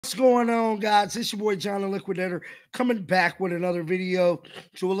What's going on, guys? It's your boy John the Liquidator coming back with another video.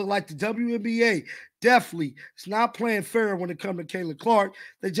 So it look like the WNBA definitely is not playing fair when it comes to Caitlin Clark.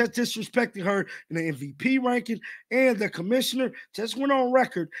 They just disrespected her in the MVP ranking, and the commissioner just went on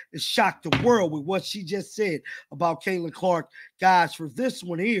record and shocked the world with what she just said about Caitlin Clark. Guys, for this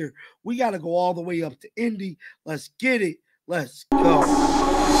one here, we got to go all the way up to Indy. Let's get it. Let's go.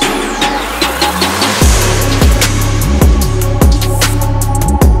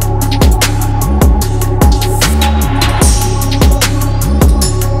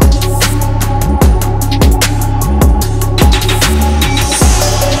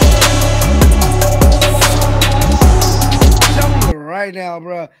 Right now,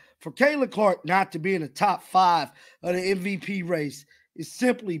 bro, for Caitlin Clark not to be in the top 5 of the MVP race is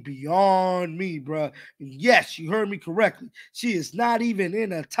simply beyond me, bro. And yes, you heard me correctly. She is not even in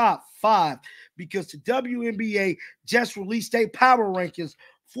the top 5 because the WNBA just released their power rankings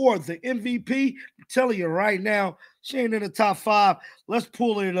for the MVP. I'm telling you right now, she ain't in the top 5. Let's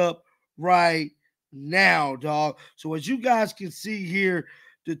pull it up right now, dog. So as you guys can see here,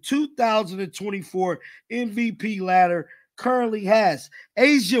 the 2024 MVP ladder currently has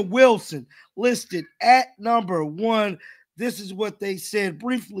A'ja Wilson listed at number 1. This is what they said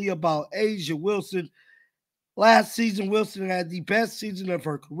briefly about A'ja Wilson. Last season, Wilson had the best season of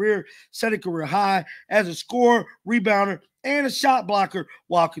her career, set a career high as a scorer, rebounder, and a shot blocker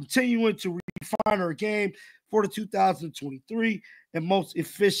while continuing to refine her game for the 2023 and most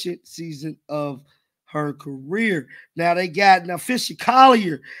efficient season of her career. Now they got Fisher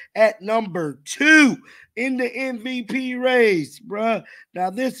Collier at number 2 in the MVP race, bruh. Now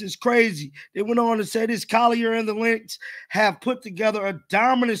this is crazy. They went on to say this: Collier and the Lynx have put together a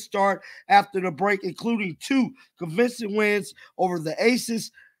dominant start after the break, including 2 convincing wins over the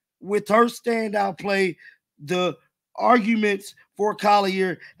Aces. With her standout play, the arguments for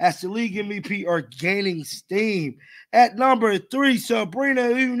Collier as the league MVP are gaining steam. At number 3, Sabrina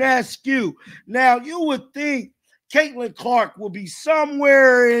Ionescu. Now, you would think Caitlin Clark will be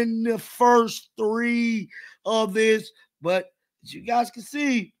somewhere in the first 3 of this, but as you guys can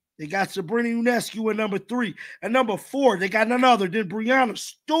see, they got Sabrina Ionescu at number 3. At number 4, they got none other than Breanna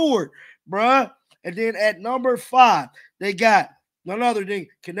Stewart, bruh. And then at number 5, they got none other than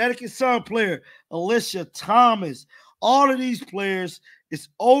Connecticut Sun player Alicia Thomas. All of these players is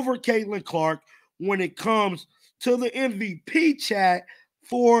over Caitlin Clark when it comes to the MVP chat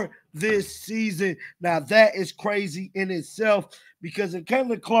for this season. Now, that is crazy in itself because in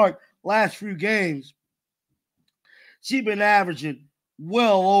Caitlin Clark last few games, she's been averaging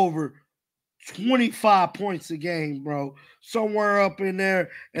well over 25 points a game, bro. Somewhere up in there,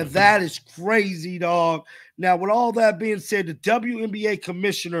 and that is crazy, dog. Now, with all that being said, the WNBA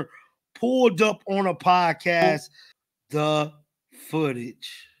commissioner pulled up on a podcast the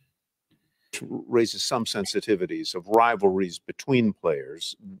footage. Raises some sensitivities of rivalries between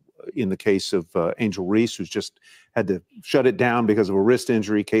players. In the case of Angel Reese, who's just had to shut it down because of a wrist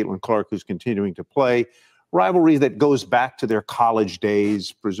injury, Caitlin Clark, who's continuing to play. Rivalry that goes back to their college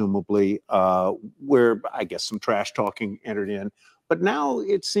days, presumably, where I guess some trash talking entered in. But now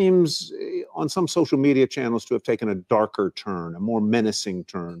it seems on some social media channels to have taken a darker turn, a more menacing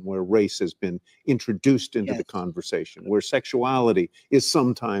turn, where race has been introduced into the conversation, where sexuality is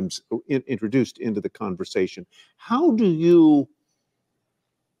sometimes introduced into the conversation. How do you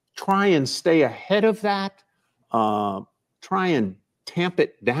try and stay ahead of that, try and tamp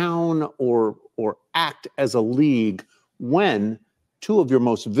it down, or act as a league when 2 of your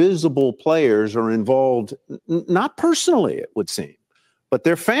most visible players are involved, not personally, it would seem, but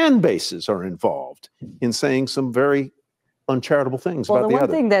their fan bases are involved in saying some very uncharitable things about the other? Well, the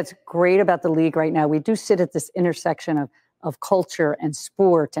one thing that's great about the league right now, we do sit at this intersection of culture and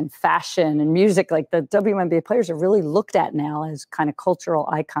sport and fashion and music. Like the WNBA players are really looked at now as kind of cultural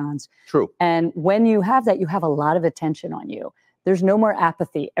icons. True. And when you have that, you have a lot of attention on you. There's no more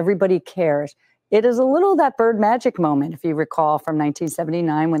apathy. Everybody cares. It is a little that Bird Magic moment, if you recall, from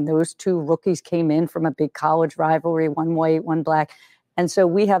 1979 when those 2 rookies came in from a big college rivalry, one white, one black. And so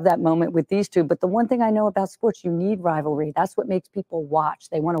we have that moment with these 2. But the one thing I know about sports, you need rivalry. That's what makes people watch.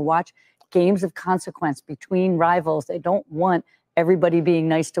 They want to watch games of consequence between rivals. They don't want everybody being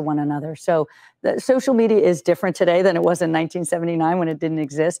nice to one another. So the social media is different today than it was in 1979 when it didn't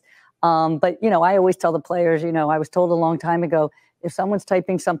exist. But, you know, I always tell the players, you know, I was told a long time ago, if someone's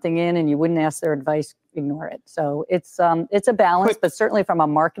typing something in and you wouldn't ask their advice, ignore it. So it's a balance, but certainly from a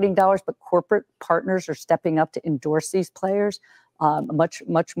marketing dollars, but corporate partners are stepping up to endorse these players much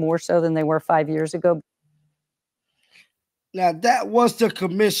more so than they were 5 years ago. Now, that was the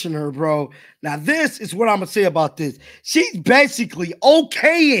commissioner, bro. Now, this is what I'm going to say about this. She's basically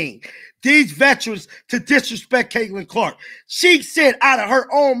okaying these veterans to disrespect Caitlin Clark. She said out of her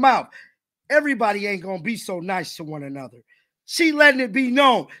own mouth, everybody ain't going to be so nice to one another. She letting it be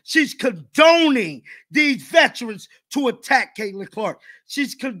known. She's condoning these veterans to attack Caitlin Clark.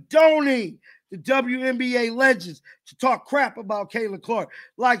 She's condoning the WNBA legends to talk crap about Caitlin Clark,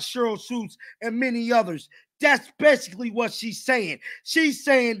 like Cheryl Suits and many others. That's basically what she's saying. She's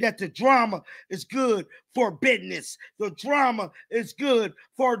saying that the drama is good for business. The drama is good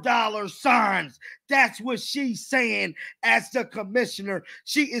for dollar signs. That's what she's saying as the commissioner.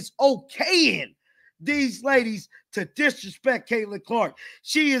 She is okaying these ladies to disrespect Caitlin Clark.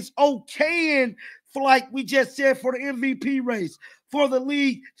 She is okaying, for like we just said, for the MVP race, for the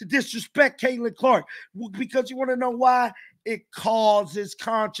league to disrespect Caitlin Clark. Because you want to know why? It causes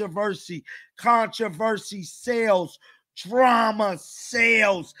controversy. Controversy sells. Drama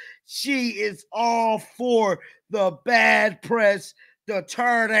sells. She is all for the bad press, the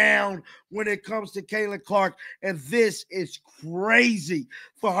turn down when it comes to Caitlin Clark. And this is crazy.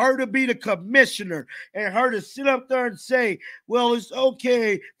 For her to be the commissioner and her to sit up there and say, well, it's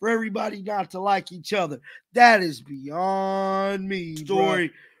okay for everybody not to like each other. That is beyond me.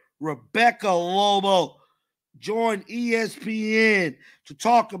 Story. Rebecca Lobo joined ESPN to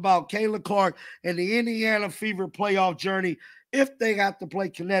talk about Caitlin Clark and the Indiana Fever playoff journey if they have to play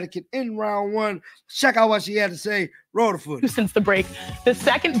Connecticut in round one. Check out what she had to say. Roll the footage. Since the break, the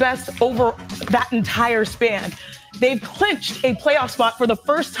second best over that entire span. They've clinched a playoff spot for the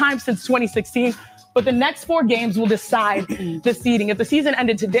first time since 2016, but the next 4 games will decide the seeding. If the season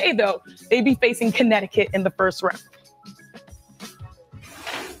ended today, though, they'd be facing Connecticut in the first round.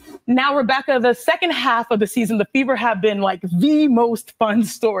 Now, Rebecca, the second half of the season, the Fever have been like the most fun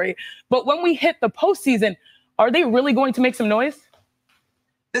story. But when we hit the postseason, are they really going to make some noise?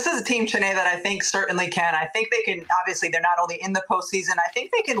 This is a team, Chene, that I think certainly can. I think they can, obviously, they're not only in the postseason, I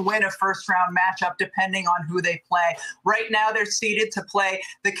think they can win a first-round matchup depending on who they play. Right now, they're seeded to play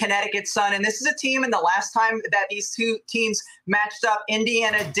the Connecticut Sun, and this is a team, and the last time that these two teams matched up,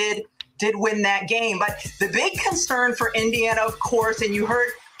 Indiana did win that game. But the big concern for Indiana, of course, and you heard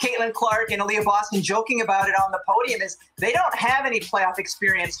Caitlin Clark and Aaliyah Boston joking about it on the podium, is they don't have any playoff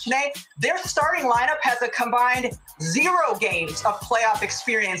experience. Chene, their starting lineup has a combined 0 games of playoff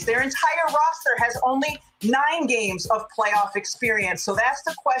experience. Their entire roster has only 9 games of playoff experience. So that's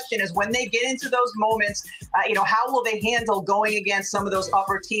the question, is when they get into those moments, how will they handle going against some of those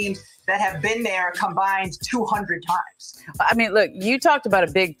upper teams that have been there combined 200 times? I mean, look, you talked about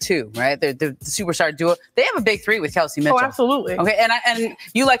a big 2, right? The superstar duo. They have a big 3 with Kelsey Mitchell. Oh, absolutely. Okay, and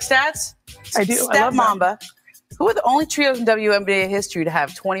you like stats? I do. Stat I love Mamba. Who are the only trios in WNBA history to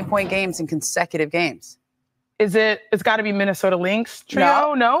have 20-point games in consecutive games? It's got to be Minnesota Lynx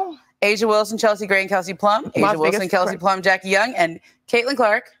trio? No? Asia Wilson, Chelsea Gray, and Kelsey Plum. Asia Wilson, Kelsey Plum, Jackie Young, and Caitlin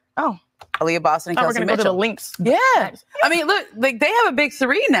Clark. Oh. Aaliyah Boston and Kelsey Mitchell. We're going to go to the Lynx. Yeah. I mean, look, like they have a big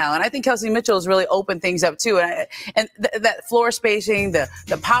 3 now, and I think Kelsey Mitchell has really opened things up too. And that floor spacing, the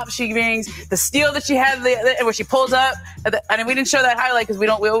pop she brings, the steal that she had where she pulls up. And we didn't show that highlight because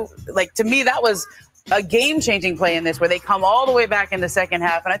to me, that was a game-changing play in this where they come all the way back in the second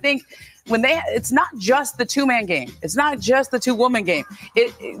half. And I think it's not just the 2-man game. It's not just the 2-woman game.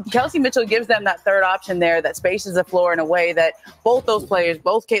 Kelsey Mitchell gives them that third option there that spaces the floor in a way that both those players,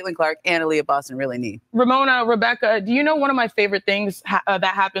 both Caitlin Clark and Aaliyah Boston, really need. Ramona, Rebecca, do you know one of my favorite things that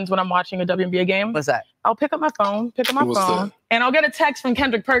happens when I'm watching a WNBA game? What's that? I'll pick up my phone, and I'll get a text from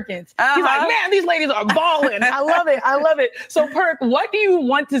Kendrick Perkins. He's like, man, these ladies are balling. I love it. So, Perk, what do you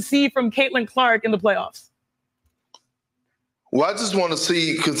want to see from Caitlin Clark in the playoffs? Well, I just want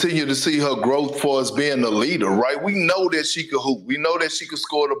to continue to see her growth for us being the leader, right? We know that she could hoop. We know that she could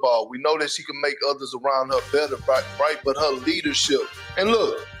score the ball. We know that she can make others around her better, right? But her leadership. And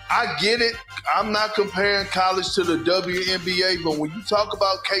look, I get it. I'm not comparing college to the WNBA, but when you talk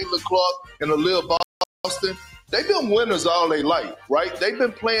about Caitlin Clark and Aaliyah Boston, they've been winners all their life, right? They've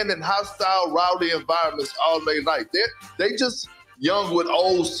been playing in hostile, rowdy environments all their life. They just young with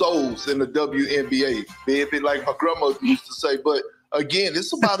old souls in the WNBA, baby, like my grandma used to say. But again,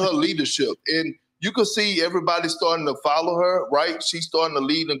 it's about her leadership. And you can see everybody starting to follow her, right? She's starting to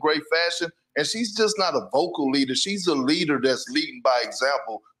lead in great fashion. And she's just not a vocal leader. She's a leader that's leading by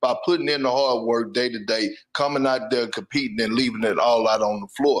example, by putting in the hard work day to day, coming out there, competing, and leaving it all out on the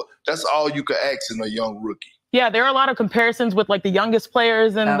floor. That's all you can ask in a young rookie. Yeah, there are a lot of comparisons with like the youngest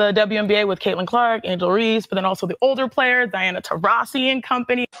players in the WNBA with Caitlin Clark, Angel Reese, but then also the older players, Diana Taurasi and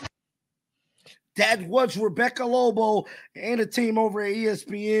company. That was Rebecca Lobo and a team over at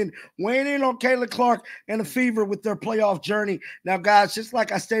ESPN weighing in on Caitlin Clark and the Fever with their playoff journey. Now, guys, just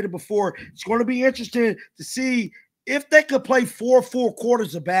like I stated before, it's going to be interesting to see if they could play 4 full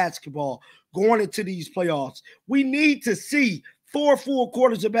quarters of basketball going into these playoffs. We need to see 4 full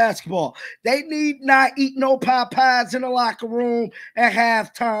quarters of basketball. They need not eat no Popeyes in the locker room at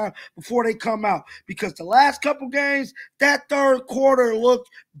halftime before they come out, because the last couple games, that third quarter looked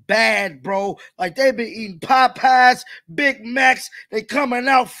bad, bro. Like they've been eating Popeyes, Big Macs. They coming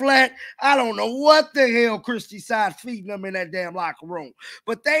out flat. I don't know what the hell Christy Side feeding them in that damn locker room,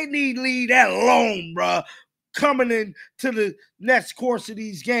 but they need to leave that alone, bro, coming into the next course of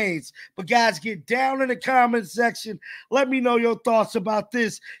these games. But guys, get down in the comment section. Let me know your thoughts about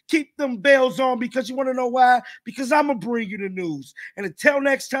this. Keep them bells on, because you want to know why? Because I'm going to bring you the news. And until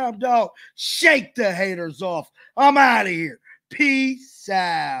next time, dog, shake the haters off. I'm out of here. Peace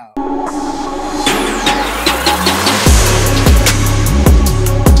out.